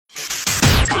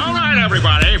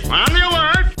everybody. On the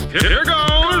alert. Here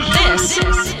goes.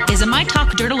 This is a My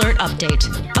Talk Dirt Alert update.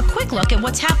 A quick look at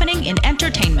what's happening in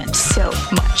entertainment. So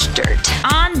much dirt.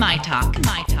 On My Talk.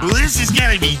 Well, this is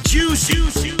going to be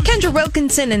juicy. Kendra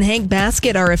Wilkinson and Hank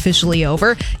Baskett are officially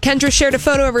over. Kendra shared a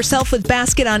photo of herself with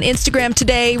Baskett on Instagram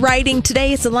today, writing,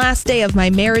 "Today is the last day of my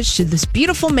marriage to this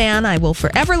beautiful man. I will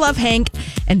forever love Hank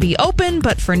and be open,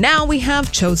 but for now we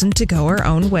have chosen to go our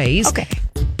own ways." Okay.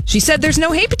 She said there's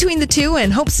no hate between the two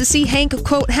and hopes to see Hank,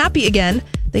 quote, happy again.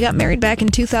 They got married back in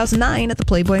 2009 at the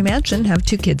Playboy Mansion, have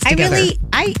 2 kids together.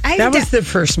 That was the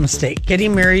first mistake,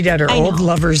 getting married at our old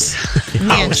lover's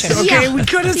mansion. Okay, we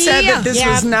could have said that this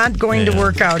was not going to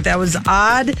work out. That was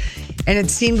odd, and it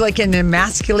seemed like an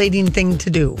emasculating thing to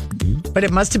do. But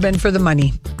it must have been for the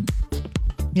money.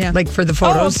 Yeah. Like for the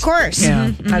photos. Oh, of course. Yeah.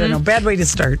 I don't know. Bad way to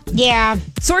start. Yeah.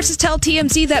 Sources tell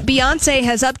TMZ that Beyonce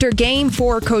has upped her game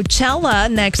for Coachella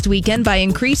next weekend by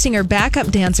increasing her backup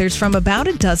dancers from about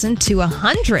a dozen to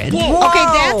 100. Whoa. Okay,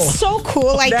 that's so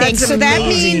cool, I think. So that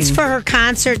amazing. means for her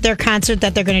concert, their concert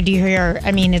that they're going to do here,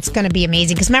 I mean, it's going to be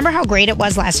amazing. Because remember how great it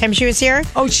was last time she was here?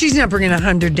 Oh, she's not bringing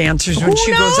 100 dancers when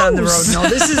she goes on the road. No,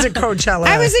 this is a Coachella.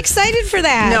 I was excited for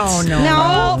that. No.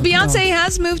 Well, Beyonce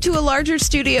has moved to a larger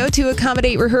studio to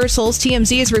accommodate rehearsals.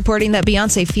 TMZ is reporting that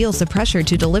Beyonce feels the pressure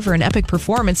to deliver an epic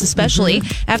performance, especially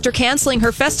after canceling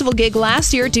her festival gig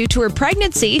last year due to her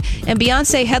pregnancy. And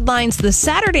Beyonce headlines the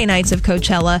Saturday nights of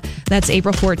Coachella. That's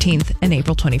April 14th and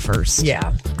April 21st.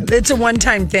 Yeah. It's a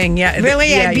one-time thing. Yeah.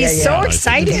 Really? Yeah, I'd be so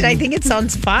excited. I think it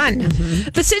sounds fun.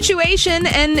 The Situation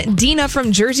and Dina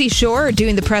from Jersey Shore are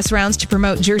doing the press rounds to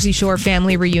promote Jersey Shore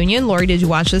family reunion. Lori, did you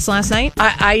watch this last night?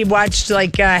 I watched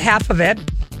like half of it.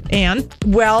 And?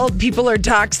 Well, people are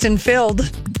doxed and filled.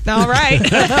 All right.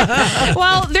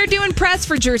 Well, they're doing press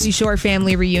for Jersey Shore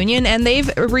family reunion, and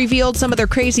they've revealed some of their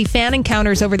crazy fan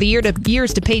encounters over the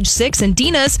years to Page 6. And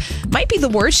Dina's might be the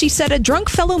worst. She said a drunk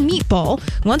fellow meatball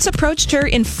once approached her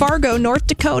in Fargo, North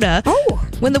Dakota. Oh.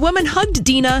 When the woman hugged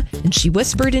Dina, and she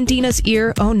whispered in Dina's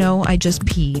ear, "Oh no, I just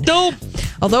peed." Nope.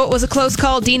 Although it was a close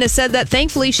call, Dina said that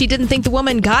thankfully she didn't think the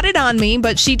woman got it on me,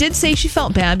 but she did say she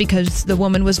felt bad because the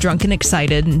woman was drunk and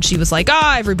excited, and she was like,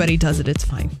 everybody does it, it's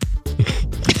fine.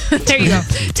 There you go.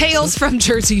 Tales from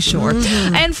Jersey Shore.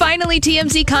 And finally,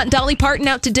 TMZ caught Dolly Parton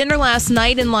out to dinner last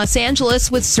night in Los Angeles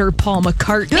with Sir Paul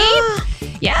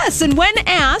McCartney. Yes, and when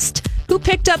asked who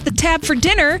picked up the tab for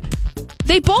dinner,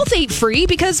 they both ate free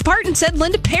because Parton said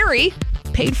Linda Perry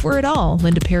paid for it all.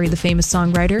 Linda Perry, the famous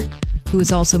songwriter, who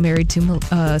is also married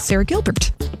to Sarah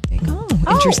Gilbert.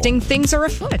 Interesting things are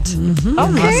afoot. Okay.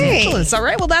 Los Angeles. All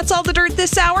right, well, that's all the dirt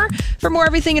this hour. For more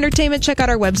Everything Entertainment, check out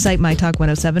our website,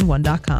 mytalk1071.com.